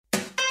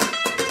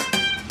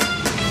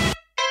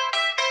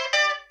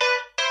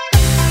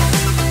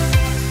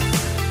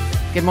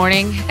Good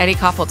morning, Eddie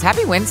Koffels.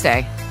 Happy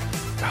Wednesday.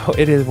 Oh,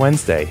 it is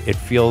Wednesday. It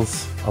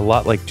feels a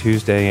lot like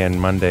Tuesday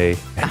and Monday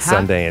and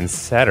Sunday and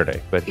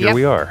Saturday, but here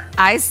we are.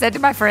 I said to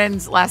my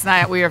friends last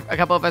night, a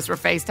couple of us were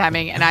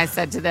FaceTiming, and I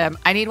said to them,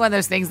 I need one of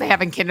those things they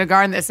have in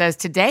kindergarten that says,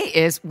 today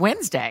is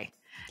Wednesday.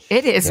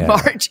 It is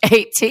March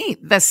 18th.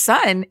 The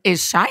sun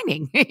is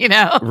shining,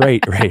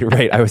 Right.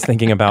 I was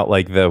thinking about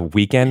like the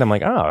weekend. I'm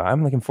like,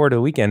 I'm looking forward to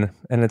the weekend.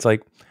 And it's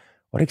like,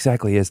 what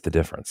exactly is the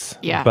difference?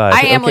 Yeah, but,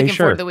 I am looking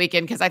forward to the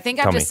weekend because I think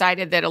I've Tell me.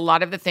 decided that a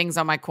lot of the things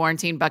on my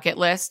quarantine bucket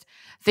list,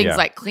 things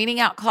like cleaning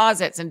out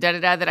closets and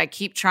da-da-da that I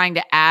keep trying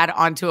to add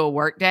onto a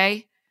work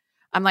day,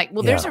 I'm like,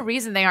 well, there's a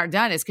reason they aren't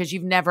done is because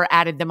you've never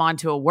added them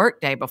onto a work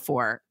day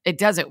before. It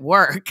doesn't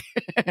work.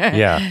 So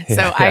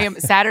I am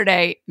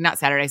Sunday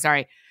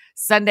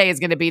is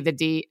going to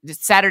be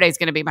Saturday is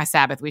going to be my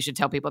Sabbath. We should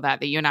tell people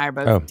that you and I are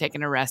both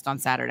taking a rest on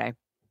Saturday.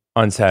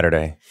 On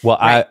Saturday. Well,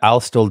 right.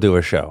 I'll still do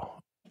a show.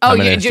 Oh,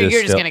 you're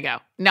just going to go.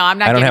 No, I'm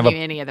not giving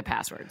you any of the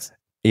passwords.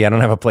 Yeah, I don't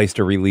have a place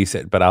to release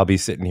it, but I'll be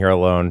sitting here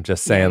alone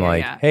just saying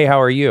hey,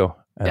 how are you?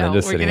 And no,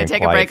 we're going to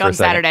take a break on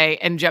Saturday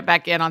and jump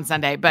back in on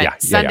Sunday.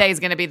 But Sunday is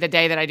going to be the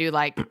day that I do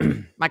like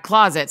my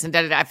closets and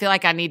da-da-da. I feel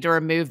like I need to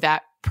remove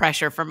that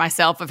pressure for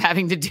myself of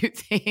having to do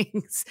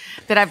things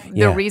that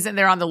the reason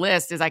they're on the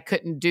list is I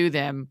couldn't do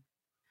them.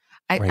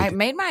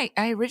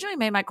 I originally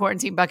made my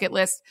quarantine bucket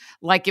list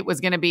like it was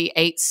going to be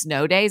 8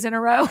 snow days in a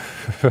row.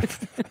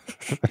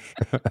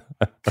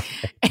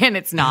 And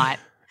it's not.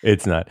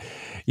 It's not.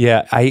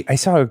 Yeah, I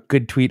saw a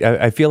good tweet.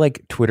 I feel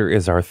like Twitter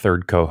is our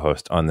third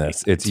co-host on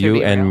this. It's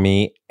you and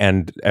me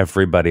and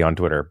everybody on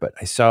Twitter. But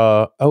I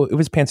saw, it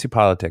was Pantsuit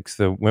Politics.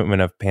 The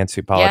women of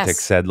Pantsuit Politics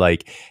said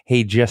like,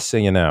 hey, just so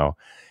you know,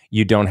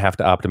 you don't have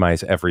to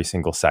optimize every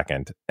single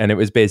second. And it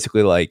was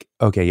basically like,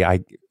 okay,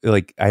 I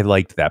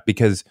liked that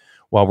because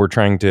while we're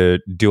trying to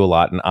do a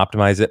lot and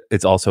optimize it,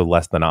 it's also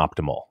less than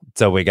optimal.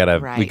 So we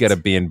gotta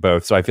be in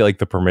both. So I feel like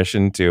the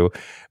permission to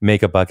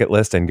make a bucket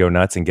list and go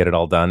nuts and get it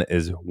all done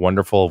is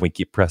wonderful. We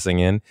keep pressing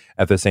in.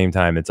 At the same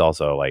time, it's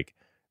also like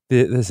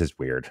this is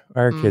weird.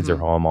 Our kids are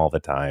home all the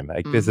time.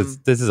 Like this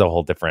is a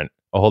whole different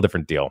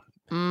deal.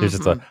 There's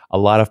just a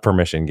lot of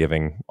permission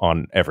giving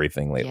on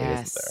everything lately,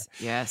 isn't there?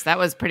 Yes, that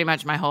was pretty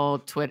much my whole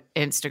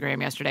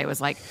Instagram yesterday was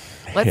like,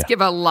 let's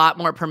give a lot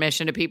more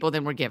permission to people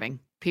than we're giving.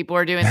 People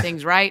are doing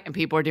things right and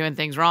people are doing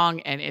things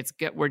wrong, and it's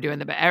good. We're doing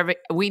the best.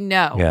 We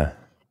know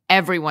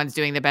everyone's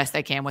doing the best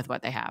they can with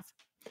what they have.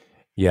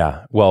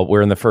 Yeah. Well,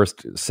 we're in the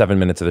first 7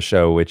 minutes of the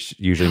show, which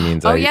usually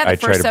means the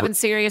first 7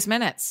 serious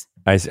minutes.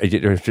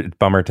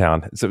 Bummer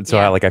Town. So I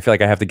feel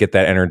like I have to get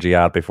that energy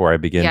out before I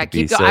begin to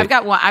be sick. I've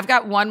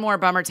got one more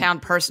Bummer Town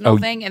personal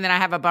thing, and then I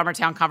have a Bummer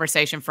Town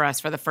conversation for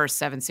us for the first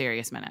 7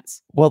 serious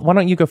minutes. Well, why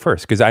don't you go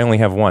first? Because I only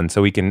have one,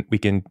 so we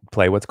can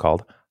play what's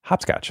called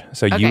hopscotch.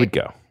 So you would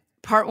go.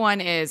 Part 1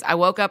 is I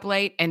woke up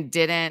late and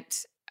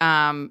didn't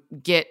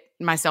get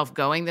myself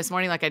going this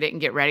morning. Like I didn't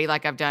get ready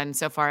like I've done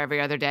so far every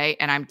other day,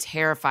 and I'm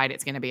terrified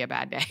it's going to be a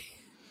bad day.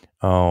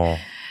 Oh,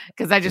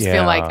 because I just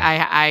feel like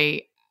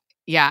I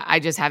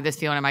just have this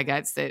feeling in my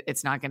guts that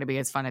it's not going to be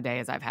as fun a day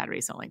as I've had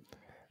recently.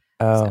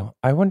 Oh, so,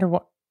 I wonder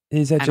what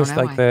is that? Just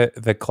like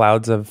the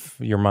clouds of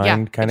your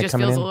mind kind of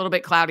coming in. It just feels a little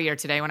bit cloudier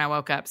today when I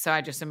woke up. So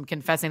I just am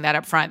confessing that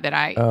up front that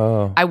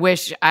I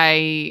wish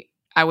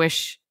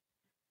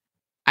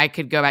I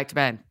could go back to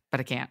bed, but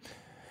I can't.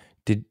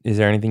 Is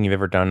there anything you've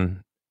ever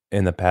done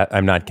in the past?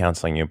 I'm not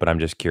counseling you, but I'm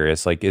just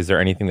curious. Like, is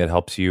there anything that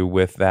helps you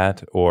with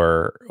that,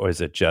 or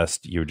is it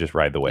just you just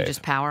ride the wave? You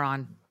just power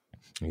on.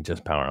 You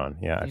just power on.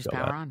 Yeah, I feel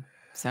that. On.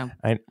 So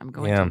I'm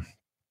going to.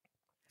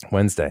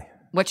 Wednesday.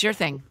 What's your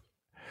thing?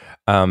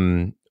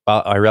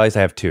 I realize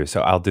I have 2,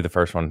 so I'll do the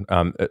first one.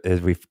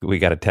 We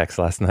got a text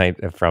last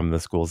night from the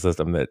school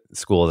system that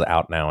school is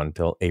out now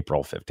until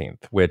April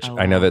 15th, which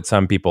I know that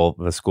some people,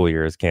 the school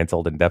year is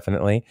canceled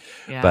indefinitely,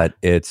 but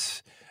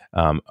it's,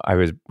 I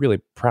was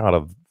really proud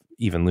of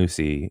Even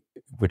Lucy,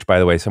 which, by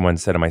the way, someone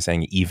said, am I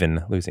saying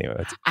Even Lucy?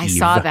 I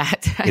saw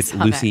that. It's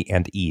Lucy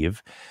and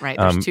Eve. Right,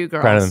 there's 2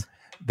 girls.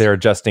 They're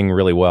adjusting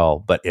really well,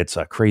 but it's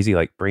a crazy,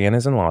 like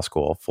Brianna's in law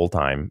school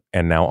full-time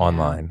and now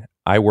online.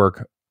 I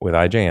work with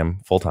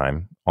IJM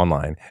full-time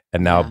online,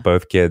 and now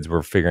both kids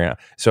were figuring out.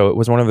 So it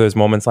was one of those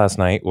moments last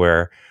night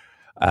where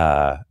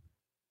I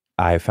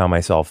found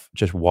myself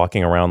just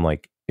walking around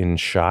like in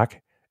shock,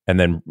 and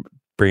then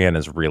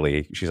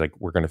she's like,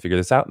 we're going to figure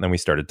this out. And then we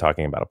started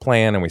talking about a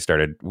plan, and we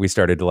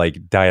started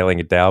like dialing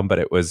it down, but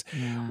it was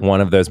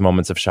one of those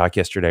moments of shock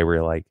yesterday where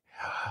you're like,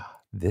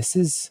 this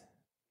is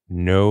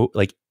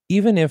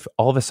even if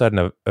all of a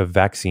sudden a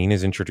vaccine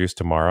is introduced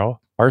tomorrow,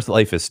 our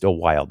life is still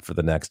wild for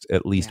the next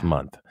at least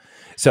month.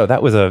 So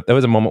that was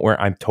a moment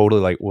where I'm totally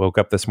like woke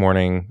up this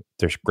morning.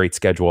 There's great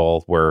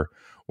schedule. We're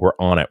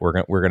on it.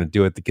 We're gonna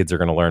do it. The kids are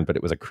gonna learn. But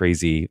it was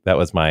that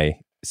was my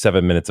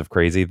 7 minutes of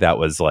crazy. That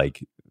was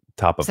like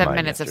top of 7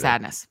 minutes yesterday. of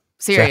sadness.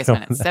 Serious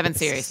minutes. 7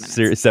 serious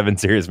minutes. 7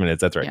 serious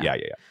minutes. That's right. Yeah.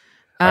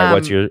 All right,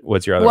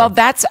 what's your other one?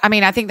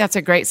 I think that's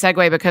a great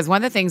segue, because one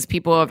of the things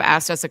people have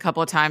asked us a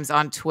couple of times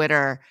on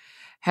Twitter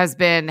has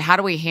been, how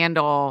do we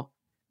handle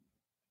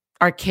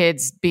our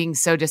kids being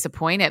so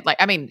disappointed. Like,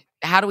 I mean,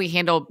 how do we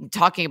handle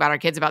talking about our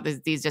kids about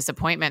these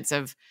disappointments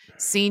of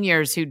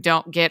seniors who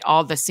don't get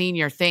all the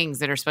senior things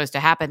that are supposed to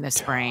happen this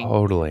spring?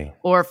 Totally.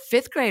 Or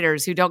fifth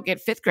graders who don't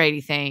get fifth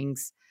grade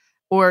things,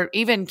 or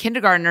even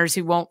kindergartners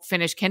who won't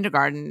finish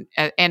kindergarten,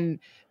 and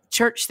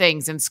church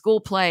things and school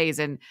plays.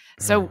 And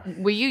so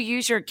will you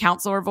use your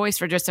counselor voice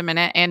for just a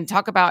minute and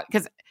talk about,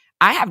 because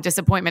I have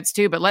disappointments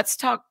too, but let's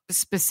talk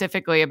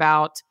specifically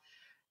about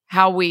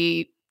how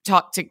we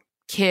talk to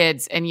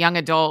kids and young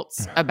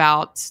adults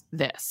about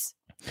this.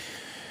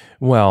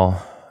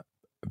 Well,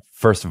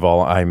 first of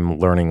all, I'm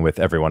learning with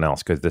everyone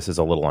else because this is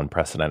a little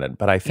unprecedented.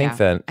 But I think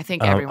I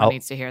think everyone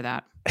needs to hear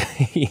that.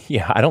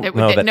 Yeah, I don't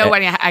know that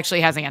nobody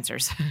actually has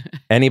answers.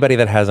 Anybody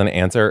that has an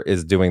answer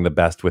is doing the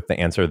best with the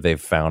answer they've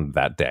found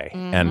that day.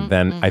 And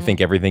then I think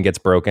everything gets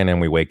broken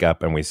and we wake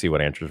up and we see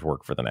what answers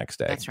work for the next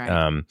day. That's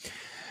right.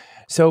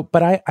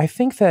 But I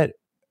think that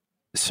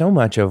so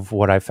much of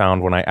what I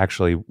found when I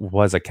actually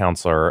was a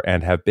counselor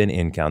and have been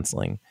in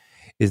counseling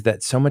is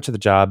that so much of the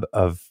job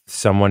of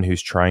someone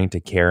who's trying to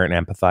care and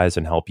empathize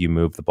and help you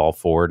move the ball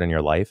forward in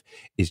your life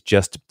is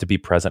just to be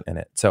present in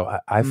it. So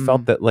I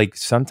felt that like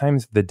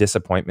sometimes the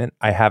disappointment,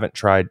 I haven't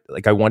tried,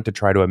 like I want to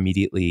try to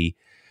immediately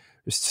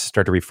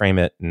start to reframe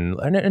it and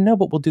no,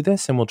 but we'll do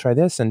this and we'll try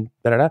this and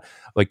da-da-da.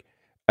 Like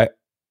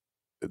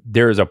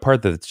there is a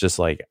part that's just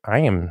like, I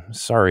am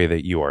sorry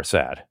that you are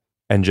sad,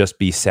 and just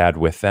be sad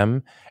with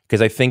them.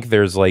 Because I think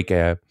there's like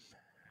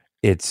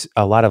it's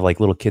a lot of like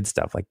little kid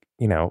stuff. Like,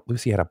 you know,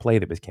 Lucy had a play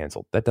that was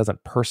canceled. That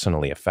doesn't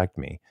personally affect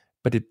me,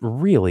 but it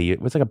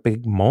was like a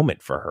big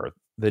moment for her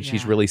that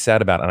she's really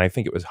sad about. And I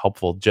think it was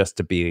helpful just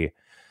to be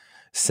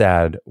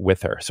sad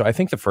with her. So I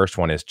think the first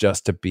one is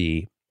just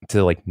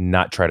to like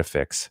not try to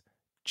fix,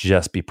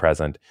 just be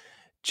present,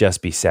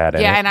 just be sad.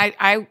 Yeah. And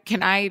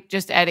I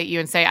just edit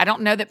you and say, I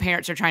don't know that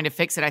parents are trying to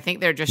fix it. I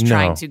think they're just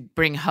trying to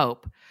bring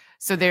hope.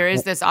 So there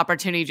is this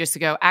opportunity just to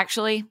go,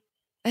 actually,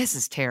 this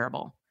is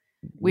terrible.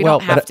 We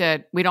don't have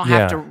to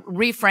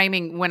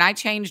reframing. When I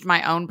changed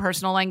my own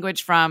personal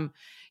language from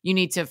you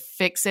need to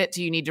fix it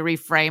to you need to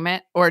reframe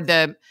it, or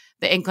the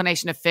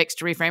inclination to fix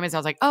to reframe it, so I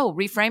was like, oh,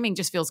 reframing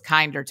just feels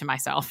kinder to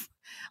myself.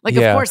 Like,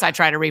 of course I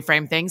try to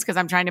reframe things because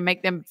I'm trying to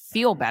make them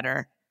feel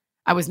better.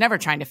 I was never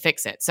trying to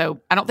fix it. So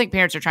I don't think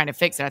parents are trying to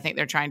fix it. I think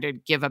they're trying to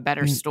give a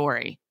better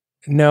story.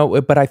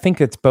 No, but I think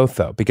it's both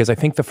though, because I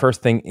think the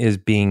first thing is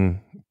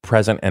being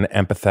present and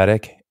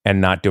empathetic and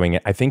not doing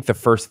it. I think the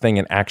first thing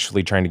in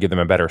actually trying to give them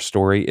a better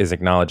story is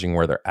acknowledging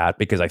where they're at,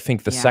 because I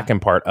think the second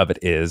part of it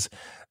is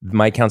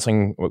one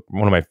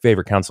of my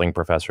favorite counseling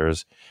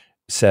professors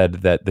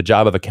said that the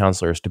job of a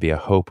counselor is to be a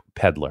hope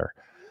peddler.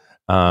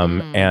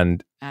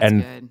 And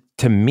good.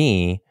 To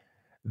me,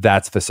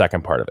 that's the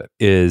second part of it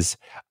is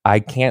I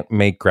can't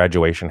make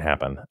graduation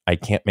happen. I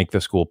can't make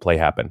the school play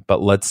happen,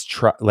 but let's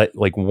try,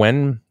 like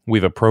when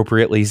we've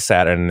appropriately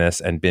sat in this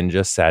and been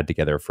just sad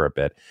together for a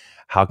bit,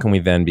 how can we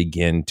then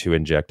begin to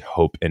inject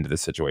hope into the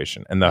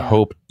situation? And the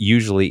hope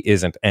usually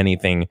isn't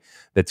anything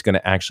that's going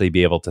to actually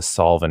be able to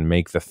solve and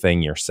make the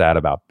thing you're sad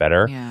about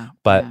better. Yeah.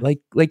 But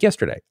like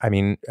yesterday, I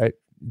mean,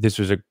 this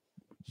was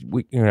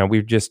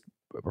we just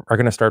are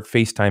going to start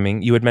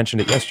FaceTiming. You had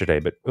mentioned it yesterday,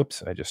 but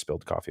oops, I just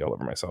spilled coffee all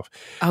over myself.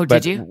 Oh,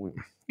 did you?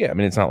 Yeah, I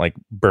mean, it's not like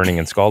burning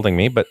and scalding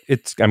me, but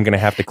I'm going to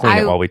have to clean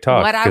it while we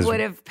talk. What I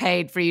would have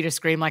paid for you to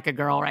scream like a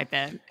girl right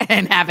then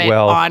and have it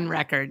on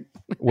record.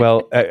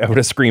 Well, I would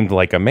have screamed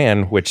like a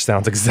man, which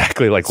sounds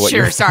exactly like what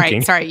you're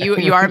thinking. Sorry.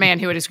 You are a man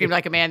who would have screamed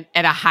like a man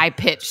at a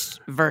high-pitched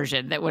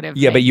version that would have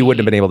but you wouldn't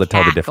have been able to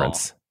tell the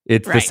difference.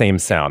 It's the same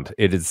sound.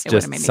 It is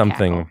just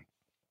something...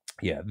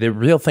 Yeah, the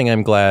real thing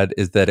I'm glad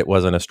is that it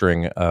wasn't a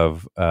string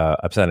of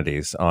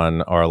obscenities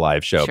on our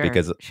live show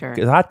because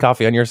hot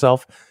coffee on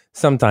yourself,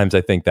 sometimes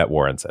I think that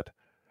warrants it.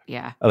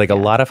 Yeah. A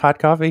lot of hot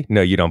coffee?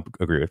 No, you don't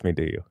agree with me,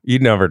 do you? You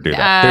never do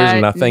that.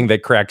 There's nothing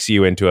that cracks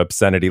you into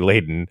obscenity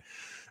laden.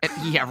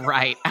 Yeah,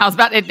 right.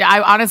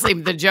 I honestly,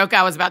 the joke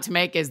I was about to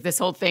make is this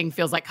whole thing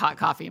feels like hot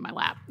coffee in my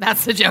lap.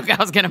 That's the joke I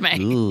was going to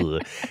make.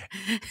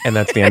 And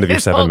that's the end of your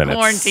 7 minutes.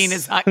 Quarantine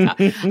is hot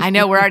coffee. I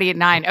know we're already at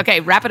 9. Okay,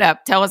 wrap it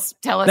up. Tell us.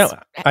 No,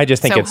 I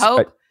just think it's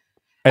hope.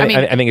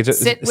 I think it's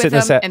just sit with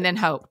them and then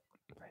hope.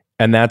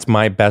 And that's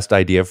my best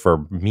idea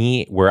for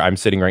me where I'm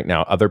sitting right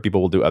now. Other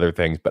people will do other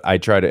things, but I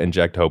try to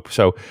inject hope.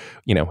 So,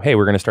 hey,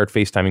 we're going to start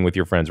FaceTiming with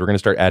your friends. We're going to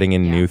start adding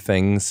in new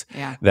things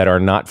that are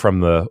not from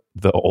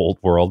the old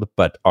world,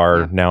 but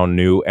are now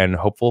new and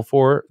hopeful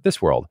for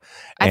this world.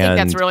 I think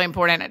that's really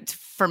important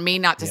for me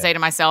not to say to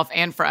myself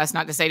and for us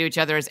not to say to each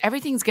other is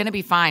everything's going to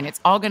be fine. It's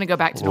all going to go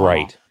back to normal.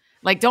 Right.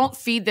 Like, don't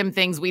feed them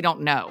things we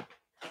don't know.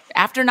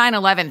 After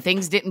 9/11,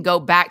 things didn't go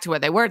back to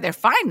what they were. They're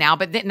fine now,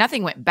 but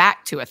nothing went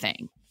back to a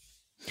thing.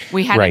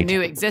 We had a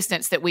new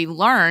existence that we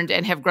learned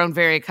and have grown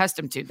very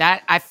accustomed to.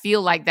 That I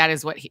feel like that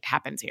is what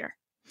happens here.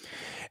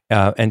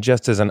 And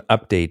just as an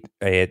update,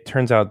 it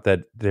turns out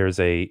that there's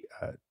the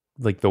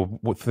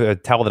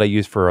towel that I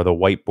use for the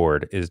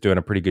whiteboard is doing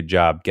a pretty good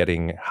job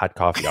getting hot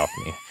coffee off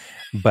me.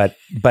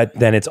 But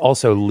then it's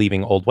also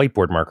leaving old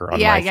whiteboard marker on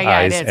my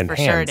thighs and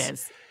hands. Sure it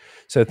is.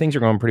 So things are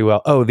going pretty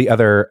well. Oh, the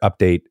other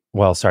update.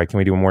 Well, sorry, can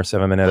we do one more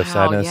 7-minute of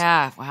sadness?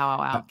 Yeah.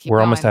 Wow. Keep we're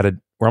going.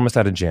 almost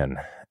out of gin,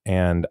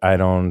 and I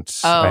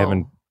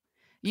haven't.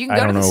 You can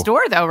go to the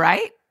store though,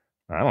 right?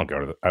 I don't go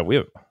to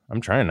the. I'm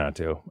trying not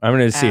to. I'm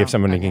going to see if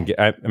someone can get.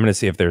 I'm going to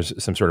see if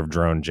there's some sort of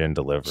drone gin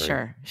delivery.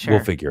 Sure.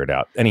 We'll figure it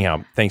out.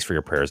 Anyhow, thanks for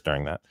your prayers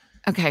during that.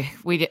 Okay,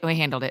 we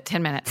handled it.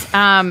 10 minutes. Hey,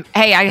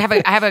 I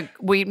have a.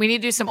 We need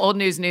to do some old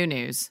news, new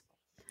news.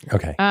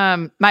 Okay.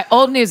 My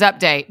old news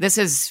update. This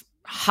is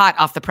hot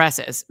off the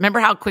presses. Remember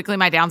how quickly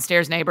my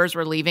downstairs neighbors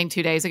were leaving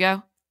 2 days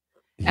ago?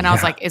 And I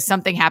was like, is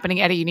something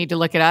happening, Eddie? You need to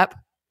look it up.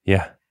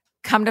 Yeah.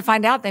 Come to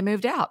find out, they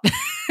moved out.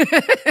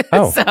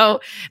 Oh. So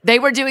they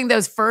were doing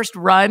those first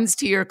runs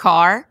to your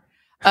car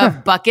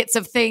of buckets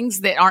of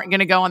things that aren't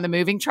going to go on the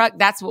moving truck.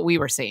 That's what we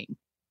were seeing.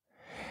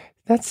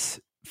 That's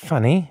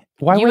funny.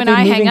 Why you were and they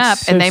I moving hang up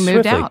so and they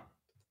moved swiftly? out.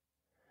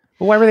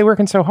 Well, why were they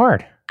working so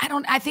hard?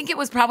 I think it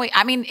was probably,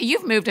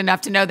 you've moved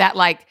enough to know that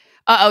like,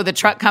 the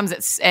truck comes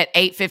at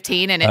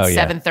 8:15 and it's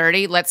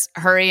 7:30. Let's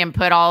hurry and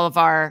put all of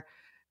our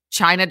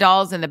China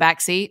dolls in the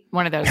back seat.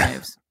 One of those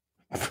moves.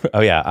 Oh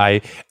yeah,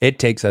 it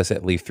takes us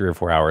at least 3 or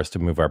 4 hours to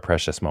move our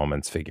precious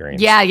moments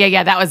figurines.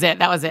 Yeah. That was it.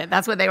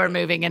 That's what they were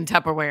moving in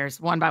Tupperwares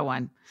one by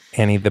one.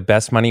 Annie, the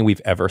best money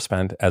we've ever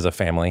spent as a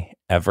family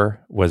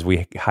ever was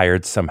we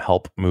hired some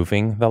help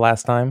moving the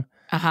last time.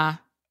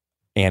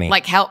 Annie,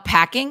 like help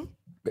packing.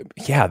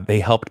 Yeah, they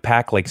helped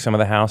pack like some of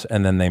the house,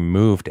 and then they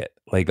moved it,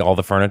 like all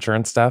the furniture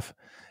and stuff.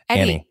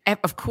 Eddie,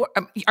 of course.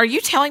 Are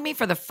you telling me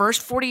for the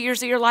first 40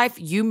 years of your life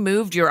you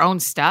moved your own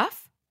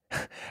stuff?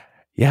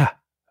 Yeah.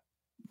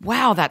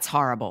 Wow, that's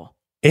horrible.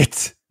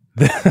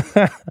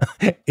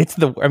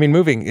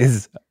 Moving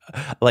is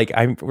like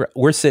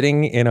we're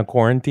sitting in a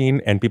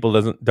quarantine and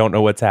people don't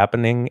know what's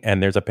happening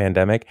and there's a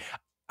pandemic.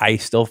 I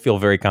still feel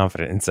very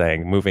confident in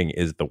saying moving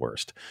is the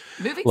worst.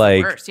 Moving's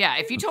the worst. Yeah.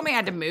 If you told me I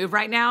had to move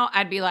right now,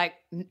 I'd be like,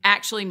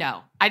 actually,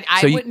 no. I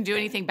wouldn't do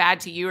anything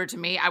bad to you or to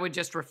me. I would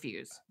just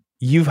refuse.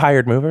 You've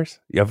hired movers?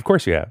 Yeah, of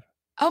course you have.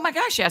 Oh my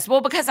gosh, yes.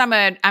 Well, because I'm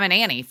an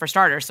Annie for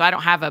starters, so I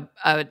don't have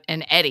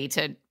an Eddie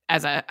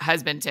as a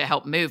husband to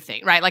help move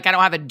things, right? Like I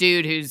don't have a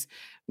dude who's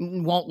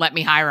won't let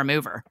me hire a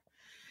mover.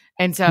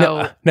 And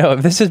so no,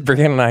 this is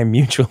Brianna and I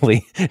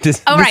mutually.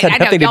 This right, had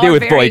nothing to do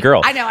with boy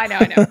girl. I know.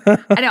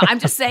 I'm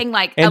just saying,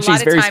 like, and a she's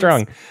lot very of times,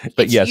 strong.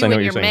 But yes, I know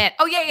what you're saying. Men,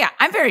 yeah,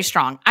 I'm very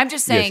strong. I'm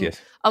just saying, yes.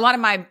 A lot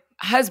of my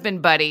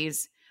husband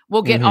buddies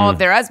will get all of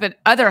their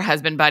other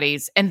husband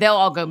buddies, and they'll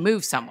all go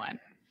move someone.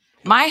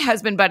 My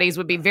husband buddies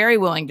would be very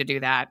willing to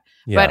do that,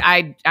 but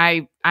I'm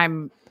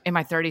in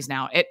my 30s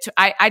now.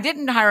 I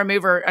didn't hire a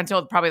mover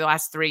until probably the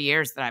last 3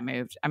 years that I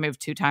moved. I moved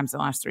 2 times in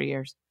the last 3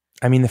 years.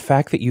 I mean, the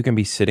fact that you can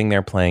be sitting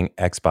there playing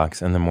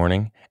Xbox in the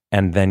morning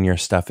and then your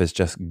stuff is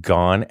just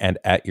gone and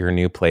at your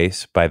new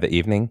place by the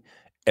evening.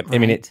 Right. I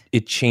mean,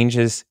 it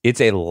changes.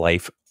 It's a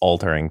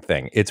life-altering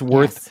thing. It's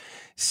worth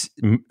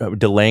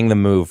delaying the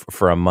move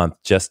for a month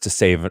just to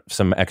save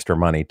some extra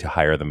money to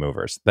hire the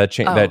movers. That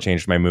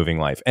changed my moving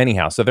life.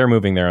 Anyhow, so they're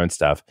moving their own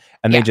stuff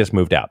and they just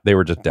moved out. They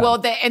were just done.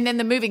 Well, and then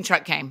the moving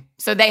truck came.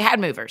 So they had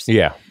movers.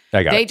 Yeah,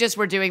 I got it. They just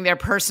were doing their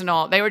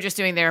they were just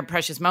doing their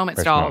precious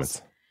moments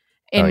dolls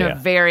in a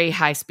very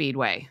high speed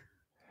way.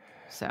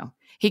 So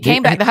he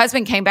came back. The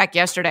husband came back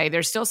yesterday.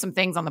 There's still some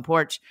things on the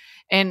porch.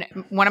 And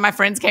one of my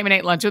friends came and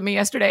ate lunch with me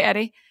yesterday,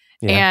 Eddie.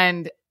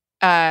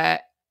 Yeah.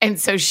 And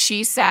so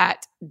she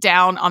sat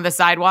down on the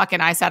sidewalk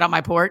and I sat on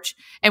my porch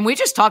and we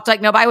just talked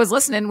like nobody was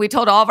listening. We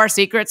told all of our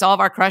secrets, all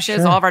of our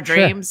crushes, all of our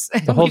dreams.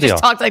 The whole we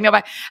just talked like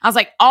nobody. I was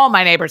like, all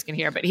my neighbors can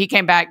hear, but he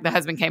came back. The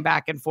husband came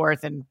back and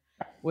forth and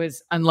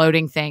was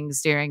unloading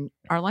things during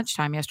our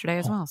lunchtime yesterday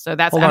as well. So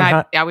that's,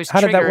 I was how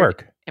did that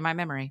work in my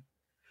memory?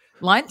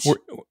 Lunch?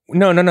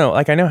 No.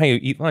 Like I know how you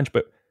eat lunch,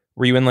 but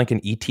were you in like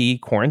an ET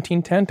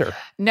quarantine tent or?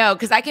 No,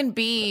 because I can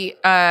be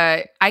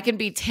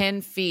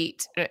 10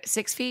 feet,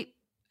 6 feet.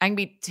 I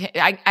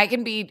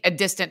can be a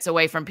distance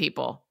away from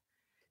people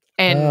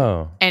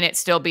and it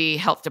still be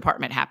health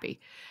department happy.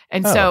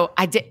 And so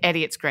I did,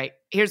 Eddie, it's great.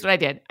 Here's what I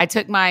did. I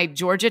took my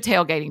Georgia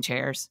tailgating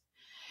chairs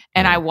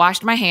and I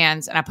washed my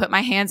hands and I put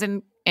my hands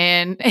in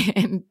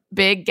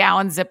big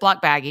gallon Ziploc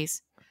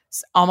baggies.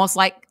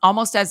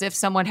 Almost as if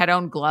someone had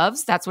owned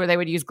gloves. That's where they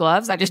would use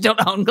gloves. I just don't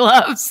own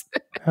gloves.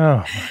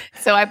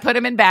 So I put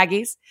them in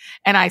baggies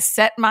and I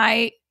set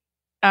my,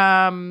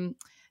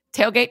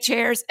 tailgate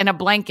chairs and a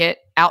blanket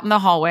out in the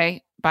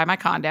hallway by my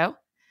condo.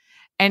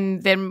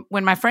 And then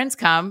when my friends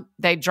come,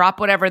 they drop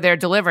whatever they're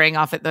delivering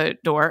off at the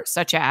door,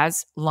 such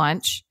as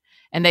lunch,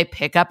 and they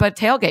pick up a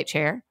tailgate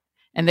chair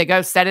and they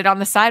go set it on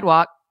the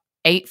sidewalk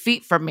 8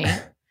 feet from me.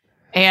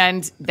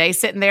 And they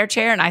sit in their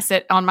chair and I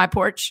sit on my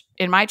porch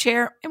in my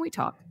chair and we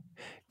talk.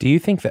 Do you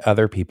think that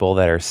other people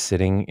that are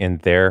sitting in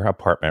their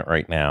apartment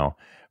right now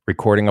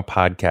recording a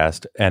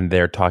podcast, and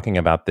they're talking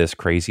about this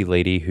crazy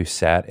lady who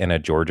sat in a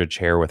Georgia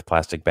chair with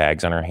plastic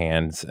bags on her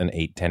hands and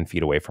 10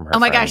 feet away from her. Oh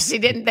my friends. gosh,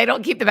 they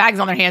don't keep the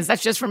bags on their hands.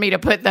 That's just for me to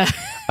put the.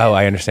 Oh,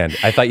 I understand.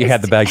 I thought you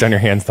had the bags on your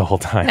hands the whole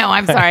time. No,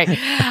 I'm sorry.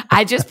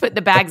 I just put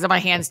the bags on my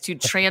hands to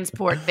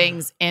transport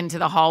things into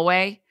the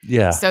hallway.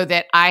 Yeah. So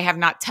that I have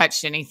not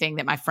touched anything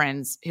that my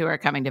friends who are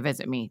coming to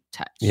visit me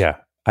touch. Yeah.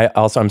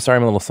 I'm sorry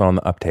I'm a little slow on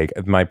the uptake.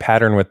 My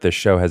pattern with this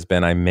show has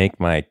been I make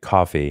my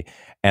coffee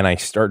and I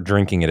start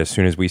drinking it as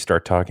soon as we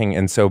start talking.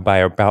 And so by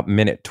about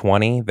minute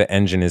 20, the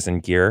engine is in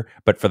gear.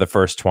 But for the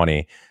first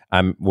 20,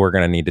 we're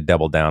going to need to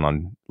double down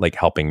on like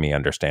helping me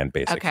understand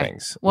basic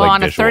things. Well, like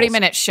on visuals. a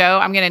 30-minute show,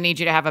 I'm going to need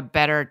you to have a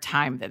better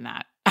time than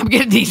that. I'm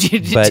going to need you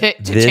to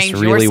this change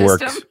really your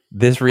works. system.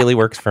 This really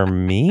works for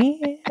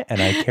me,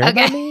 and I care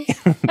about me.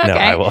 No, Okay.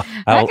 I will.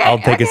 I'll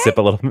take a sip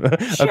a little.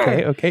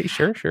 Sure. Okay,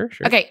 sure.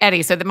 Okay,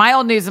 Eddie. So my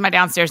old news and my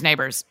downstairs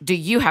neighbors. Do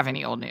you have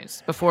any old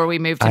news before we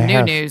move to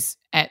new news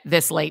at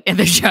this late in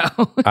the show?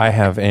 I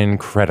have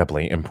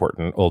incredibly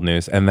important old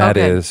news, and that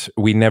is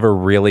we never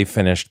really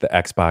finished the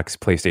Xbox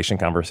PlayStation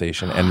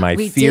conversation. And my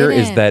fear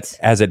is that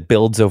as it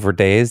builds over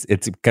days,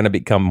 it's going to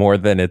become more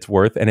than it's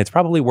worth, and it's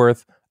probably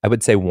worth, I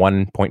would say,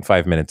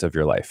 1.5 minutes of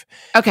your life.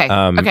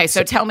 Okay.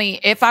 So tell me,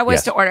 if I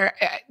was to order,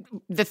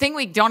 the thing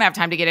we don't have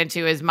time to get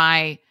into is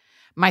my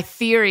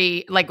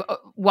theory, like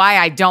why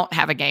I don't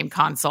have a game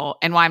console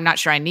and why I'm not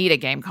sure I need a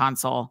game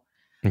console.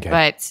 Okay.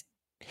 But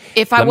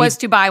if I was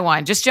to buy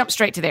one, just jump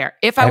straight to there.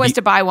 If I was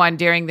to buy one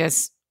during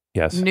this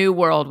new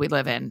world we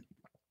live in,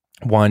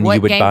 what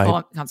you would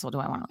game console do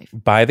I want to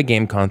leave? Buy the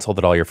game console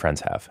that all your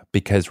friends have,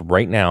 because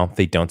right now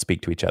they don't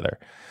speak to each other.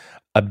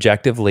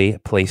 Objectively,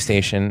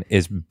 PlayStation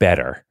is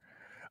better.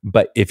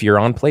 But if you're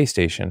on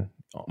PlayStation,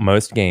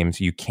 most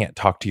games, you can't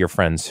talk to your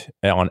friends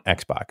on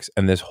Xbox.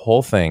 And this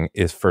whole thing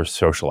is for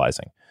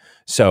socializing.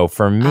 So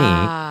for me,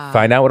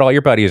 find out what all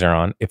your buddies are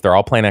on. If they're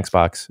all playing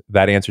Xbox,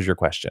 that answers your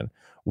question.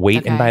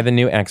 Wait and buy the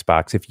new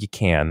Xbox if you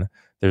can.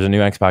 There's a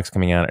new Xbox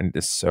coming out and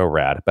it's so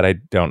rad, but I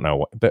don't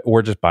know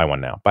or just buy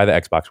one now. Buy the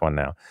Xbox One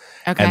now.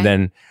 Okay. And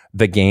then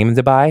the game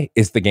to buy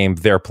is the game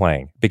they're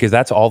playing, because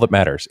that's all that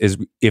matters. Is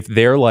if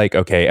they're like,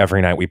 okay,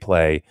 every night we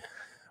play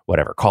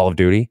whatever, Call of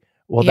Duty.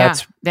 Well,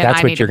 that's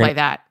what you're going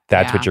to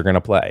That's what you're going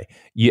to play.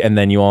 And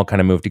then you all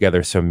kind of move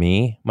together. So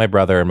me, my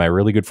brother, and my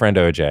really good friend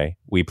OJ,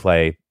 we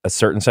play a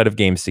certain set of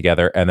games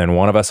together, and then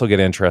one of us will get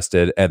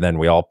interested, and then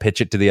we all pitch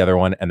it to the other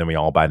one, and then we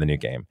all buy the new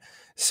game.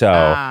 So,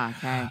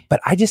 but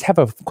I just have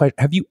a question.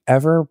 Have you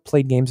ever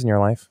played games in your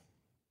life?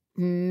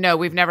 No,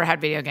 we've never had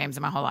video games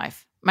in my whole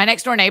life. My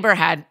next door neighbor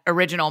had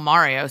original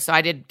Mario, so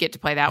I did get to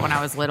play that when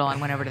I was little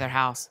and went over to their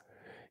house.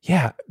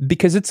 Yeah,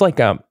 because it's like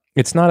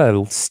it's not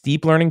a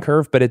steep learning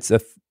curve, but it's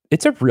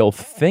a real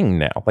thing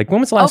now. Like,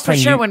 when was the last time? Oh,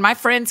 for sure. When my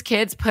friends'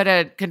 kids put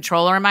a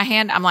controller in my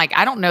hand, I'm like,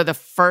 I don't know the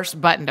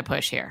first button to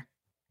push here.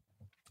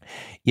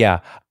 Yeah,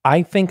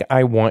 I think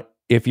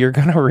if you're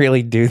going to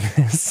really do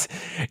this,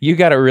 you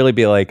got to really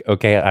be like,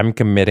 okay, I'm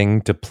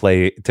committing to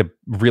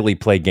really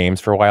play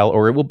games for a while,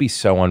 or it will be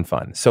so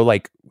unfun. So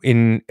like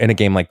in a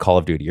game like Call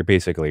of Duty, you're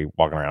basically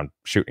walking around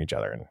shooting each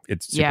other, and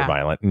it's super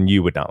violent, and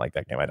you would not like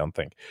that game, I don't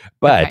think.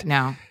 But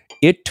no.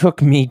 It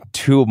took me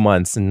 2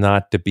 months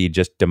not to be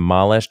just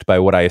demolished by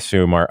what I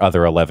assume are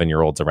other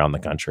 11-year-olds around the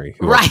country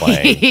who are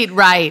playing.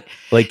 Right.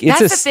 Like,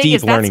 it's a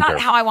steep learning curve. That's not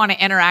how I want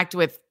to interact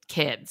with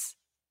kids.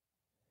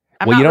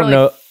 You don't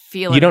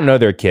know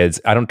their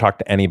kids. I don't talk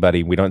to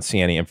anybody. We don't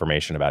see any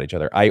information about each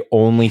other. I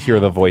only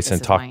hear the voice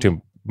and talk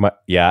to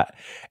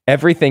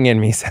everything in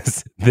me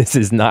says this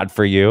is not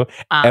for you.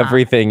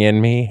 Everything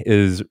in me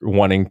is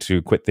wanting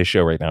to quit this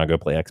show right now and go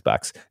play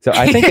Xbox. So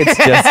I think it's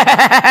just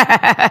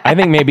I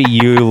think maybe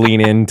you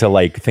lean into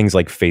like things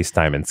like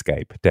FaceTime and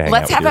Skype to hang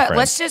out with your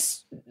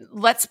friends.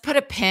 Let's put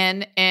a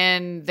pin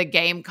in the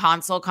game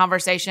console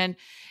conversation.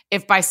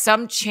 If by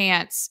some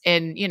chance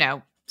in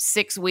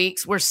 6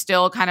 weeks we're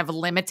still kind of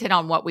limited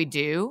on what we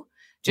do,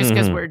 just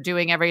because we're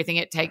doing everything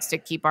it takes to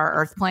keep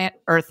our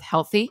Earth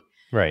healthy,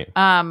 right?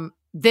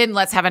 Then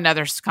let's have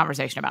another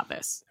conversation about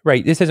this.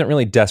 Right. This isn't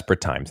really desperate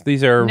times.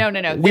 These are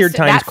weird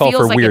times call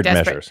for weird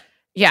measures.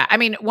 Yeah. I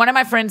mean, one of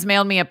my friends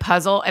mailed me a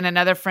puzzle, and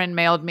another friend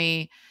mailed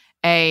me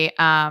a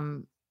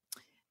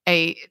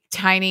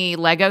tiny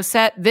Lego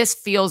set. This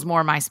feels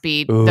more my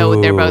speed,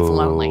 though they're both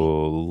lonely.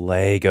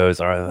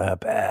 Legos are the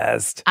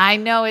best. I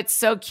know, it's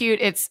so cute.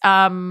 It's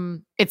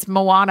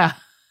Moana.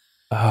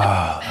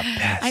 Oh, the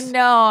best. I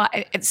know.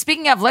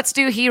 Speaking of, let's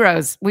do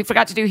heroes. We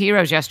forgot to do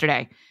heroes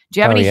yesterday. Do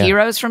you have any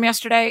heroes from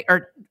yesterday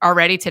or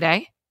already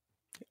today?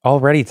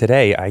 Already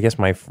today. I guess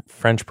my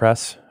French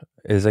press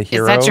is a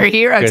hero. Is that your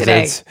hero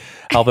today? It's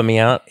helping me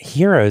out.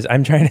 Heroes. I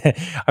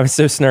was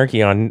so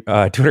snarky on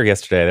Twitter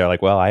yesterday. They're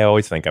like, well, I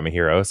always think I'm a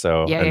hero.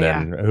 So,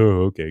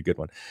 okay, good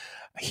one.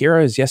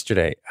 Heroes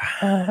yesterday.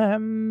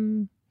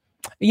 What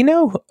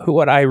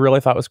I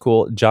really thought was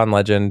cool? John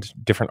Legend,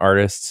 different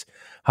artists.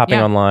 hopping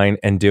online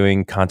and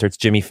doing concerts.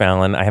 Jimmy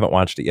Fallon, I haven't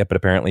watched it yet, but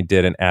apparently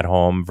did an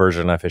at-home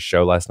version of his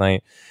show last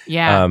night.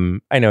 Yeah.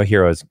 I know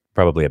hero is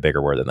probably a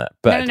bigger word than that.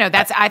 But No.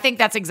 I think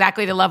that's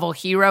exactly the level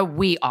hero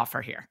we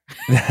offer here.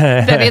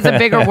 That is a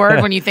bigger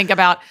word when you think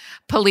about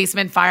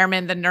policemen,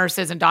 firemen, the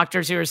nurses and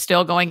doctors who are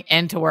still going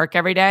into work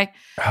every day.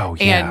 Oh,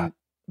 yeah.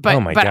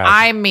 But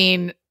I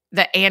mean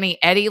the Annie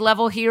Eddie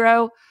level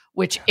hero,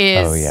 which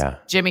is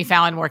Jimmy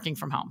Fallon working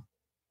from home.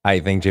 I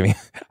think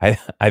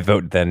I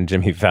vote then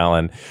Jimmy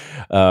Fallon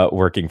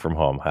working from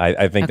home.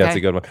 I think that's a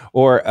good one.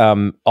 Or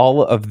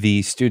all of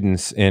the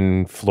students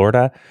in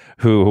Florida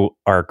who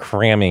are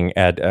cramming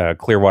at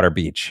Clearwater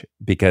Beach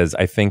because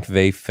I think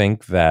they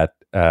think that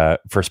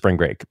for spring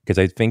break, because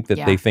I think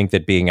that they think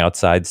that being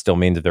outside still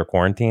means that they're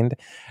quarantined.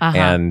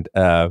 And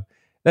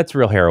that's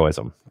real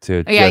heroism.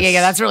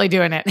 That's really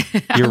doing it.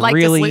 I'd like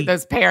to salute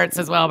those parents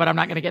as well, but I'm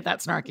not going to get that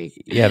snarky.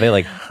 Yeah, they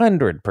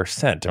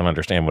 100% don't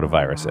understand what a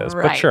virus is.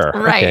 Right, but sure,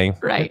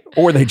 right.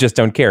 Or they just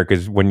don't care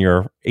because when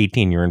you're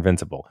 18, you're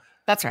invincible.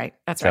 That's right.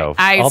 So,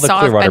 I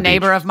saw a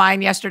neighbor of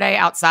mine yesterday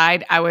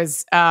outside. I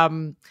was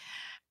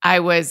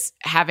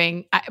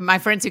having my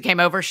friends who came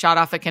over shot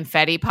off a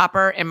confetti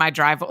popper in my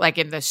driveway, like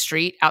in the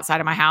street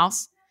outside of my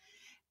house.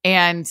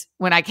 And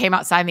when I came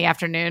outside in the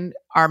afternoon,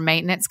 our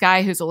maintenance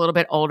guy, who's a little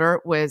bit older,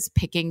 was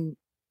picking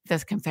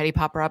this confetti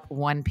popper up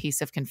one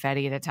piece of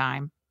confetti at a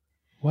time.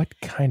 What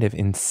kind of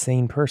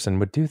insane person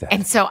would do that?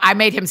 And so I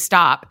made him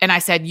stop. And I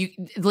said,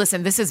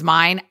 listen, this is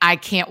mine. I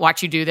can't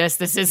watch you do this.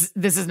 This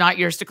is not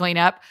yours to clean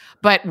up,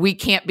 but we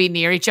can't be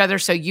near each other.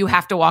 So you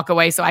have to walk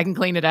away so I can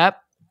clean it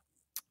up.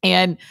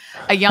 And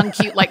a young,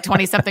 cute,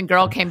 20-something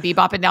girl came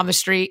bebopping down the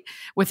street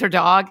with her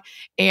dog.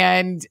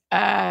 And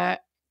I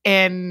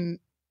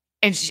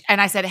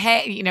said,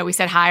 hey, we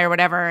said hi or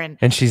whatever.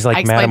 And she's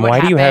like, madam,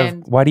 why do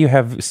you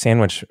have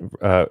sandwich?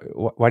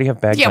 Why do you have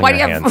bags on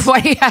your hands?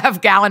 Why do you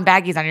have gallon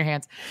baggies on your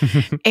hands?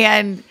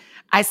 And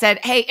I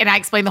said, hey, and I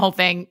explained the whole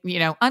thing,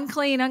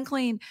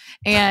 unclean.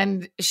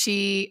 And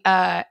she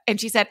said,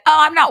 oh,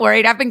 I'm not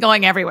worried. I've been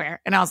going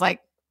everywhere. And I was like,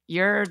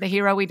 you're the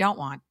hero we don't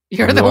want.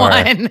 You're the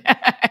one.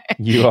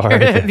 You are.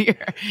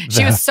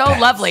 She was so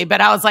lovely, but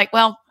I was like,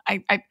 well,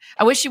 I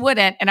wish you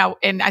wouldn't.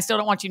 And I still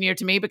don't want you near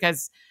to me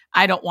because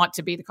I don't want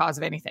to be the cause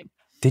of anything.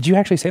 Did you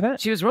actually say that?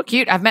 She was real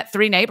cute. I've met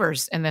 3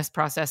 neighbors in this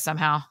process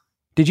somehow.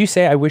 Did you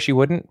say, I wish you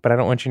wouldn't, but I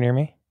don't want you near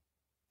me?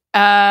 No,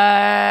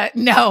 I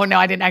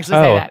didn't actually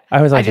say that.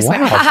 I was like,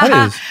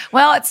 wow.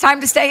 Well, it's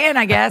time to stay in,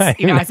 I guess.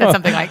 I said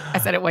something I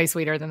said it way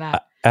sweeter than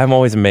that. I'm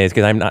always amazed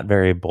because I'm not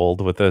very bold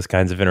with those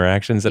kinds of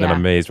interactions. And I'm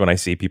amazed when I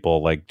see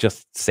people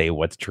just say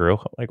what's true.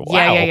 I'm like,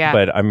 wow. Yeah.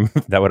 But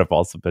that would have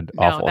also been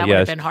awful. That would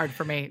have been hard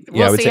for me.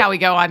 We'll see how we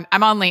go on.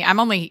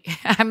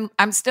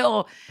 I'm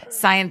still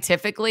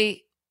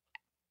scientifically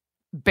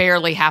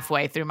barely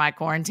halfway through my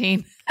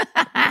quarantine.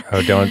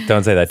 Oh,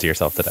 don't say that to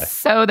yourself today.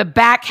 So the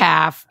back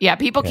half,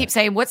 people keep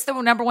saying, what's the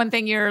number one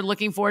thing you're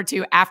looking forward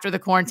to after the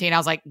quarantine? I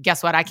was like,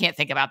 guess what? I can't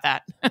think about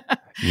that.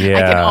 Yeah.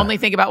 I can only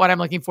think about what I'm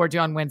looking forward to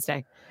on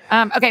Wednesday.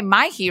 Okay,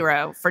 my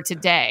hero for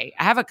today,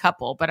 I have a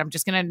couple, but I'm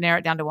just going to narrow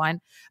it down to one.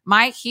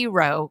 My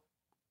hero,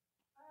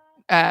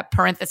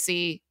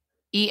 parenthesis,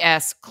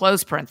 ES,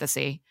 close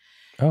parenthesis,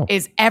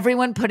 is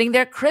everyone putting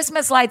their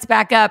Christmas lights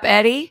back up,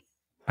 Eddie.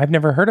 I've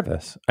never heard of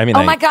this. I mean,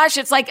 my gosh,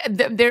 it's like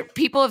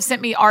people have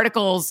sent me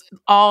articles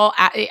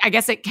I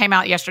guess it came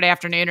out yesterday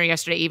afternoon or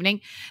yesterday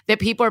evening that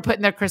people are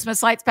putting their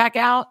Christmas lights back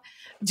out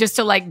just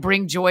to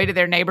bring joy to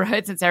their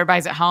neighborhood since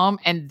everybody's at home.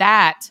 And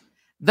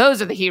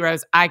those are the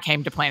heroes I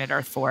came to planet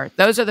Earth for.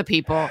 Those are the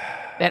people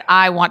that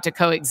I want to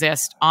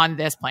coexist on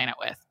this planet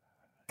with.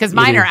 Because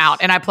mine are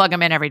out and I plug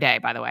them in every day,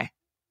 by the way.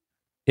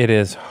 It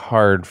is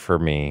hard for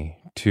me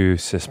to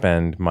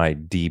suspend my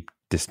deep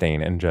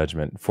disdain and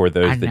judgment for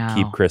those that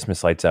keep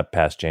Christmas lights up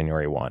past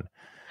January 1.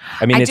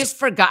 I mean, I just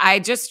forgot. I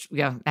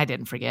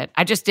didn't forget.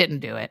 I just didn't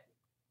do it.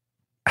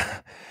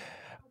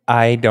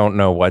 I don't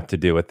know what to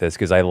do with this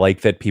because I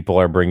like that people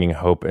are bringing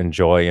hope and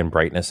joy and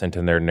brightness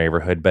into their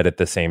neighborhood, but at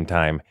the same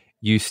time,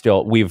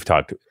 we've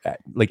talked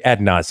ad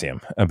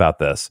nauseum about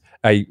this.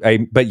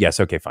 But yes,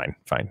 okay, fine.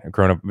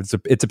 Corona,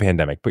 it's a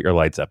pandemic. Put your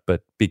lights up,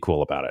 but be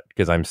cool about it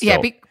because I'm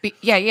still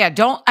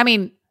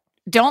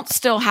Don't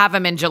still have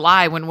them in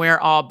July when we're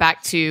all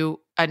back to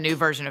a new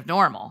version of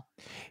normal.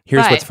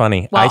 Here's what's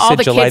funny. Well, all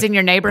the kids in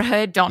your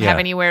neighborhood don't have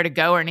anywhere to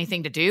go or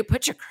anything to do.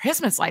 Put your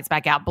Christmas lights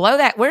back out. Blow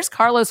that. Where's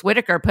Carlos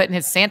Whitaker putting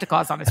his Santa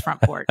Claus on his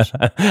front porch?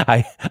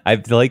 I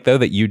like, though,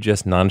 that you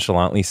just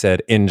nonchalantly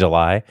said in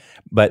July,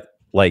 but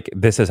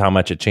this is how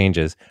much it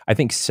changes. I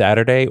think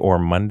Saturday or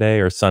Monday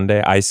or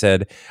Sunday, I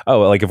said,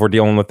 if we're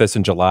dealing with this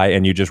in July,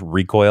 and you just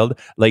recoiled,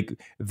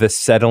 the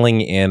settling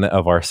in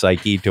of our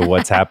psyche to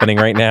what's happening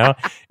right now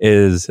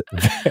is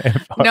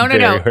no.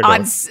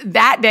 On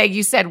that day,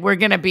 you said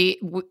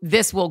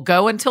this will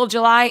go until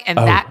July, and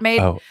that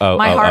made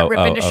my heart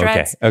rip into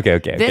shreds. Okay.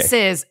 This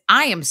is,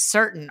 I am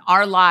certain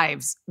our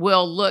lives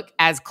will look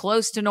as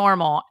close to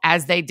normal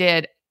as they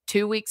did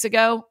 2 weeks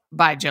ago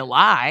by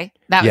July.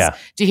 Do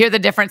you hear the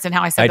difference in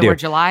how I said the word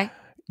July?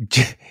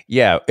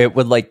 Yeah, it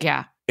would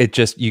it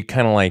just, you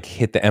kind of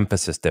hit the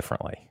emphasis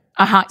differently.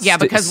 Yeah,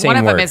 because one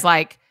of them is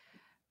like,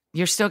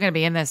 you're still going to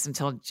be in this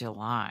until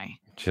July.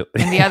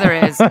 And the other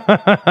is,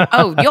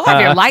 you'll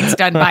have your lights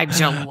done by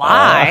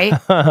July.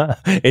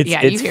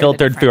 It's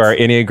filtered through our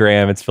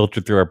Enneagram. It's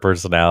filtered through our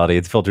personality.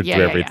 It's filtered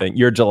through everything.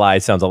 Your July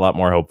sounds a lot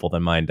more hopeful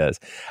than mine does.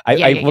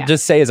 I will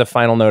just say as a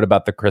final note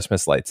about the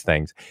Christmas lights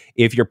things,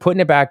 if you're putting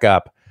it back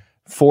up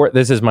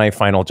this is my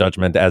final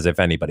judgment as if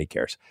anybody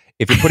cares.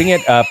 If you're putting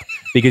it up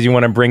because you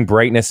want to bring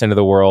brightness into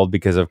the world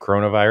because of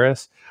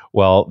coronavirus,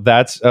 well,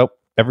 that's...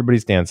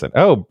 everybody's dancing.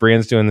 Oh,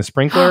 Brian's doing the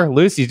sprinkler.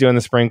 Lucy's doing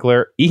the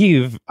sprinkler.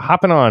 Eve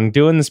hopping on,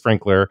 doing the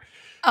sprinkler.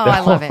 Oh, I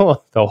love it.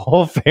 The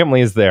whole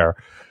family is there.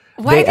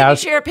 Why did you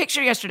share a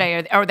picture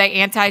yesterday? Are they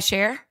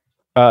anti-share?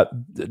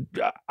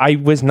 I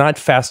was not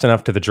fast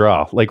enough to the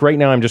draw. Like right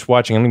now, I'm just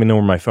watching. I don't even know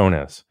where my phone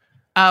is.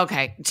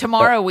 Okay.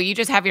 Tomorrow, will you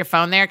just have your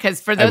phone there?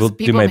 Because for those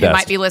people who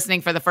might be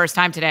listening for the first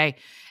time today,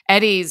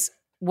 Eddie's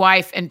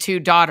wife and 2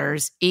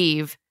 daughters,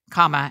 Eve,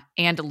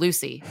 and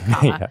Lucy,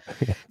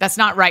 That's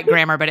not right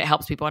grammar, but it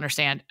helps people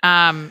understand.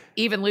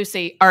 Eve and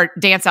Lucy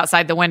dance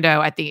outside the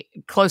window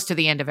close to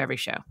the end of every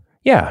show.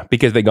 Yeah,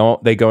 because they go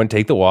and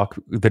take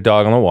the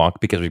dog on the walk,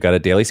 because we've got a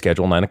daily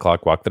schedule,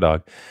 9:00, walk the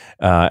dog,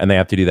 and they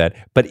have to do that.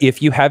 But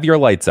if you have your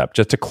lights up,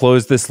 just to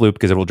close this loop,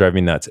 because it will drive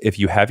me nuts, if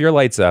you have your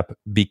lights up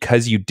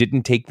because you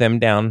didn't take them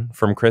down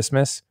from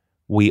Christmas,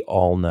 we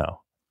all know.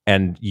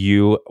 And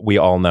we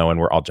all know, and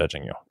we're all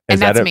judging you.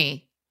 That's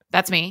me.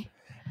 That's me.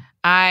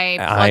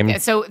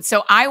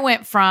 So I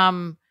went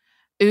from,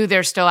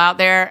 they're still out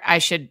there, I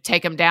should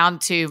take them down,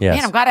 to,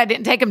 man, I'm glad I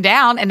didn't take them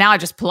down. And now I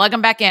just plug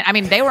them back in. I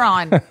mean, they were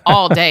on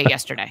all day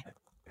yesterday.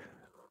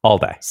 All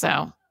day.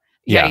 So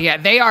yeah.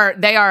 They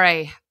are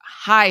a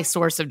high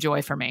source of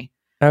joy for me.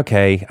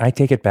 Okay. I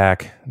take it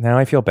back. Now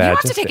I feel bad. You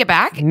don't have to take it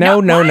back.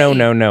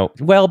 No.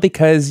 Well,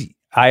 because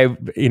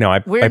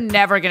we're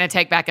never going to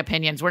take back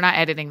opinions. We're not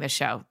editing this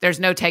show. There's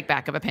no take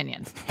back of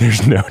opinions.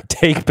 There's no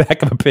take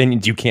back of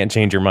opinions. You can't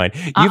change your mind.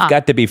 You've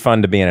got to be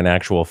fun to be in an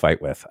actual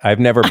fight with. I've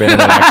never been in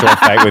an actual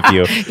fight with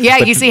you. Yeah,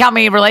 you see how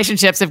many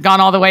relationships have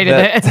gone all the way to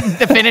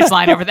the finish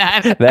line over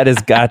that. That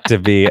has got to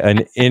be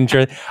an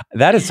interest.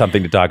 That is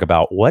something to talk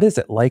about. What is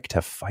it like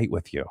to fight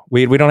with you?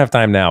 We don't have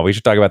time now. We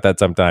should talk about that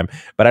sometime.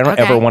 But I don't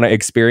ever want to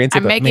experience it.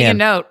 I'm making a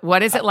note.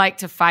 What is it like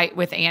to fight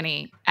with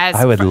Annie?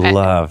 I would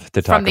love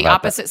to talk from the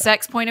opposite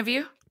sex point of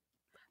view,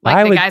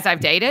 like the guys I've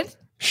dated.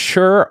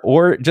 Sure,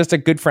 or just a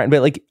good friend.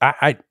 But like,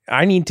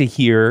 I need to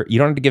hear. You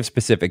don't have to give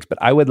specifics, but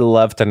I would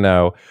love to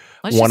know.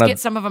 Let's just get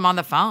some of them on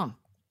the phone.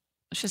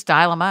 Let's just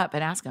dial them up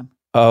and ask them.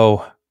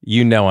 Oh,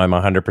 I'm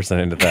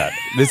 100% into that.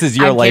 This is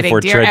your life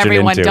we're trudging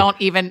everyone, into. Don't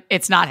even.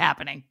 It's not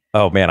happening.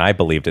 Oh man, I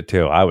believed it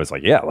too. I was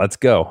like, yeah, let's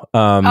go.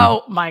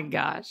 Oh my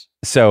gosh.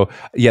 So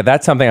yeah,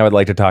 that's something I would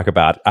like to talk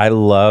about. I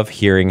love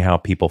hearing how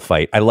people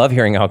fight. I love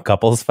hearing how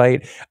couples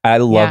fight. I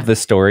love the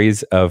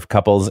stories of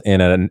couples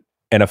in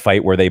a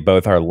fight where they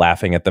both are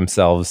laughing at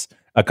themselves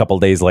a couple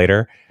days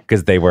later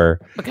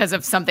because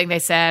of something they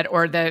said,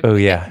 or the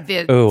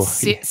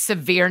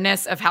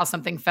severeness of how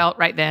something felt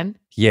right then.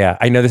 Yeah,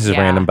 I know this is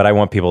random, but I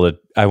want people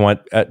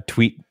to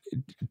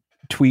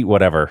tweet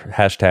whatever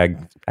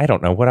hashtag. I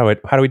don't know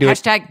how do we do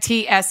hashtag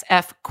it?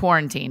 TSF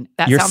quarantine.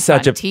 That You're sounds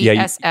such fun.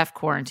 TSF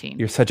quarantine.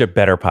 You're such a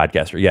better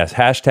podcaster. Yes,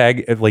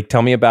 hashtag.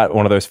 Tell me about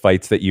one of those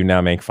fights that you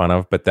now make fun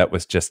of, but that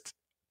was just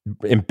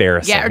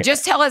embarrassing. Yeah, or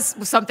just tell us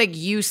something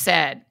you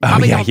said.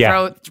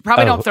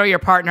 Don't throw your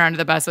partner under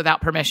the bus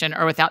without permission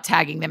or without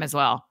tagging them as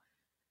well.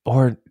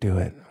 Or do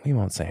it. We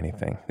won't say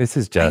anything. This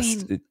is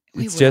just.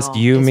 It's just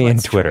you, me,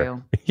 and Twitter.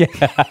 True. Yeah,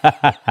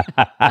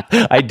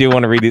 I do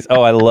want to read these.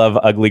 Oh, I love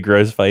ugly,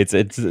 gross fights.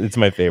 It's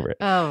my favorite.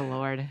 Oh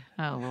Lord.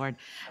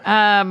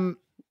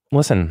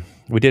 Listen,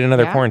 we did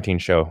another quarantine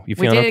show. You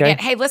feeling okay? Again.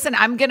 Hey, listen,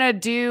 I'm gonna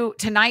do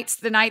tonight's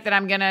the night that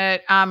I'm gonna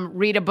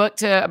read a book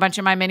to a bunch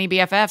of my mini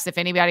BFFs. If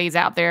anybody's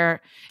out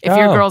there, if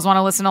your girls want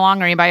to listen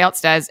along, or anybody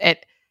else does,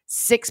 at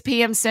 6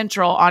 p.m.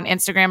 Central on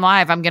Instagram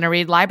Live, I'm gonna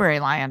read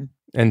Library Lion.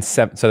 And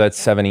so that's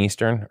 7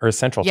 Eastern or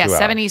Central? Yeah,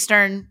 7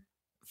 Eastern.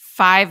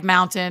 5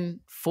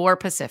 Mountain, 4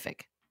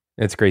 Pacific.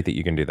 It's great that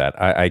you can do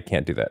that. I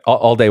can't do that.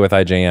 All day with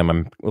IJM,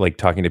 I'm like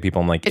talking to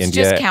people in India. It's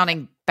just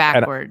counting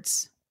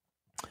backwards.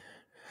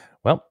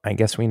 Well, I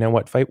guess we know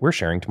what fight we're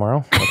sharing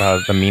tomorrow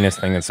about the meanest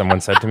thing that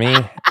someone said to me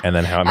and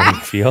then how it made me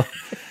feel.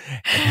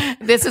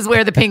 This is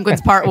where the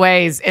penguins part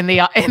ways in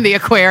the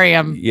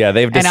aquarium. Yeah,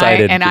 they've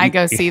decided. And I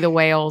go see the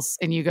whales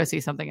and you go see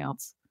something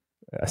else.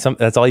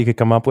 That's all you could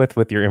come up with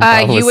your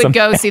improv? You would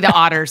go see the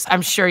otters.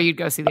 I'm sure you'd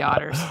go see the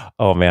otters.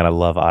 Oh man, I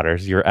love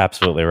otters. You're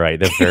absolutely right.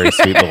 They're very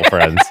sweet little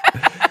friends.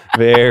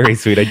 Very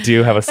sweet. I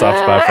do have a soft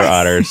spot for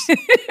otters.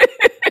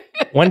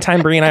 One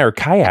time, Brie and I were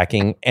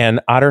kayaking, and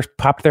otters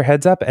popped their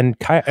heads up and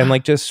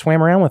just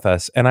swam around with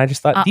us. And I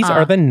just thought these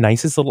are the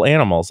nicest little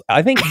animals.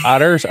 I think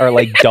otters are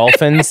like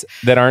dolphins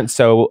that aren't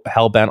so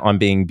hell bent on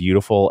being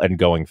beautiful and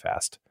going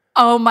fast.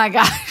 Oh my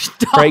gosh.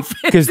 Dolphins. Right?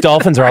 Because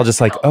dolphins are all just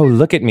like, oh,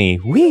 look at me.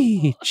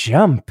 Wee,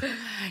 jump.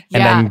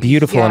 And I'm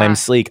beautiful and I'm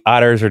sleek.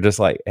 Otters are just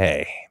like,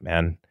 hey,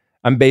 man,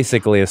 I'm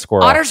basically a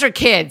squirrel. Otters are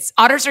kids.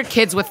 Otters are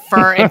kids with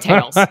fur and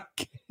tails.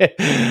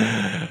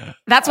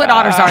 That's what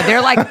otters are.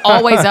 They're like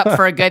always up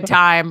for a good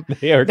time.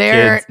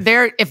 They're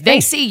if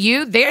they see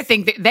you,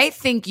 they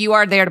think you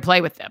are there to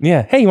play with them.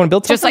 Yeah. Hey, you want to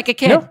build something? Just like a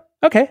kid. No?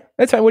 Okay.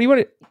 That's fine. What do you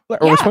want to?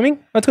 We're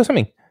swimming? Let's go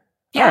swimming.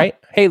 Yeah. All right.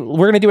 Hey,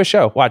 we're going to do a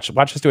show. Watch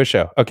us do a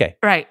show. Okay.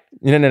 Right.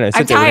 No.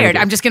 I'm tired.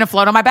 I'm just going to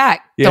float on my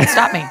back. Yeah. Don't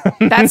stop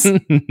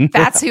me.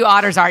 That's who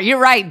otters are. You're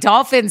right.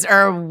 Dolphins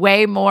are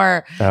way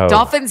more. Oh.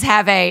 Dolphins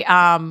have a.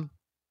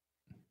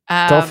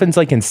 Dolphins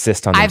like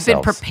insist on themselves. I've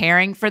been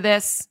preparing for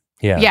this.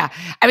 Yeah. Yeah.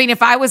 I mean,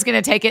 if I was going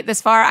to take it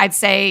this far, I'd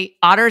say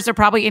otters are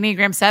probably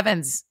Enneagram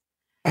 7s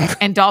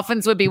and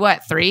dolphins would be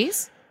what?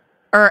 3s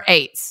or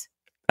 8s?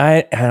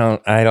 I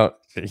don't.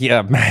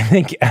 Yeah, I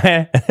think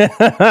I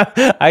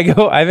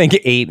think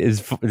 8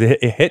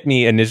 it hit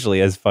me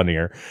initially as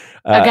funnier.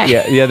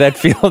 Okay. Yeah, that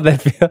feel.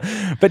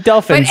 But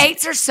dolphins. But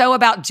 8s are so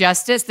about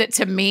justice that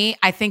to me,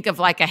 I think of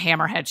like a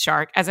hammerhead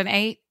shark as an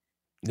 8.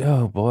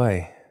 Oh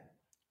boy,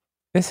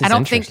 this is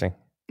interesting.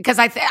 Because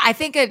I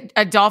think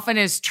a dolphin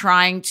is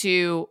trying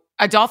to.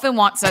 A dolphin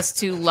wants us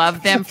to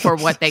love them for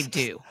what they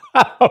do.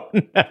 Oh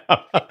no!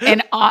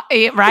 And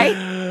right,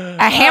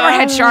 a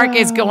hammerhead shark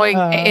is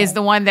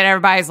the one that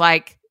everybody's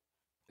like.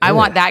 I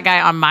want that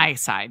guy on my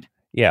side.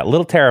 Yeah, a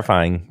little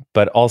terrifying,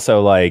 but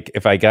also like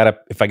if I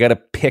gotta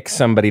pick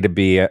somebody to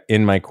be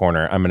in my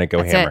corner, I'm gonna go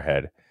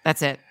hammerhead.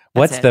 That's it.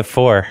 What's the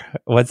 4?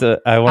 I want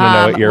to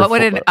know what your. What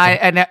would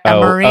a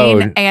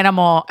marine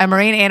animal? A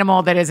marine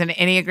animal that is an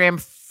Enneagram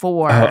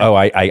 4.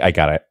 I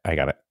got it.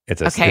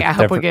 It's okay. I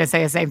hope we're gonna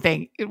say the same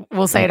thing.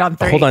 We'll say it on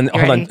 3. Hold on.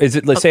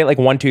 Let's say it like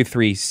 1, 2,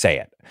 3. Say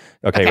it.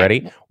 Okay.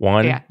 Ready?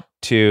 1,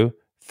 2,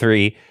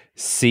 3.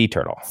 Sea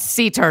turtle.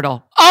 Sea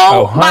turtle.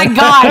 Oh my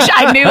gosh.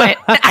 I knew it.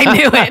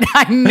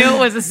 I knew it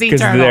was a sea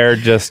turtle. Because they're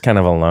just kind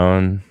of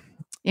alone.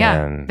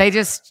 Yeah.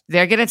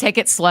 They're going to take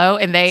it slow.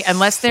 And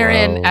unless they're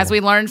in, as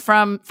we learned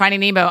from Finding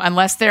Nemo,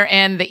 unless they're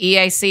in the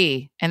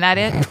EAC. Isn't that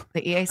it?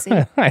 The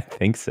EAC? I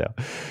think so.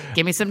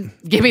 Give me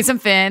some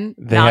fin,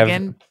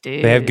 noggin.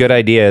 They have good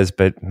ideas,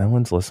 but no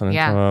one's listening to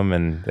them.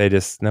 And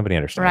nobody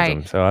understands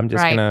them. So I'm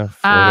just going to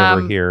float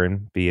over here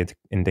and be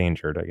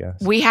endangered, I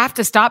guess. We have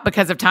to stop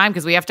because of time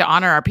because we have to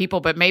honor our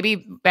people. But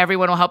maybe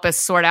everyone will help us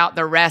sort out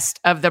the rest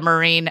of the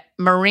marine.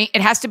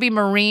 It has to be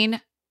marine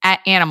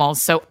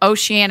animals, so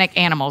oceanic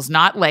animals,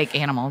 not lake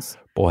animals.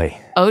 Boy.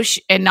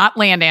 And not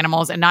land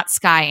animals and not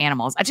sky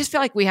animals. I just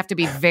feel like we have to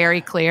be very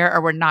clear or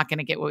we're not going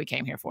to get what we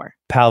came here for.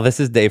 Pal, this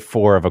is day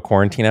 4 of a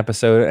quarantine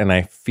episode and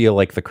I feel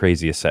like the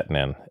crazy is setting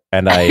in.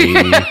 And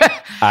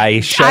I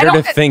shudder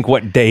to think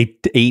what day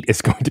 8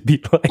 is going to be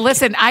like.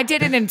 Listen, I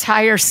did an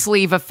entire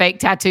sleeve of fake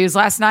tattoos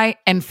last night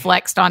and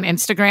flexed on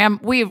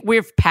Instagram.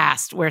 We've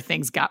passed where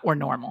things were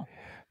normal.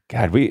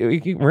 God,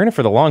 we're in it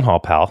for the long haul,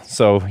 pal.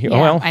 So,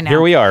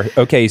 here we are.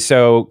 Okay,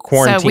 so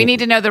quarantine. So we need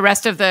to know the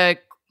rest of the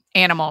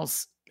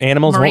animals.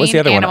 Animals? Marine what was the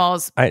other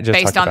animals one?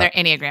 based on their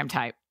Enneagram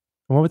type.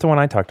 What was the one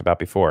I talked about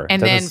before?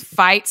 And then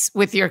fights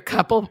with your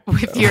couple,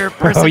 with your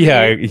person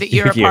that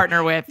you're a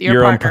partner with.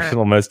 Your own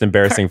personal most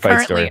embarrassing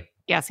fight story.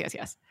 Yes.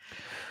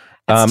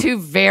 It's 2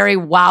 very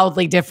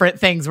wildly different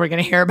things we're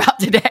going to hear about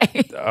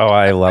today. Oh,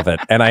 I love it.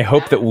 And I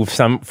hope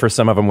that for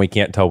some of them, we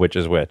can't tell which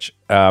is which.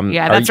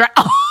 That's right.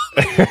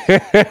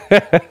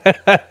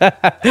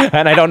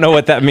 And I don't know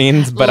what that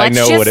means, but I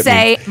know what it means.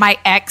 Let's just say my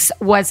ex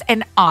was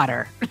an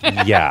otter.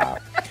 Yeah.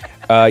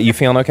 You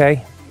feeling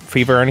okay?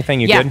 Fever or anything?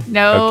 You good?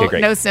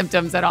 No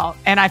symptoms at all.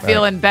 And I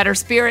feel in better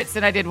spirits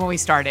than I did when we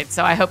started.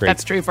 So I hope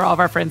that's true for all of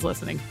our friends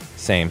listening.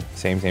 Same.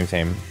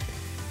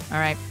 All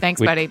right. Thanks,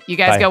 buddy. You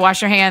guys go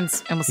wash your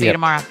hands and we'll see you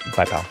tomorrow.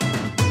 Bye, pal.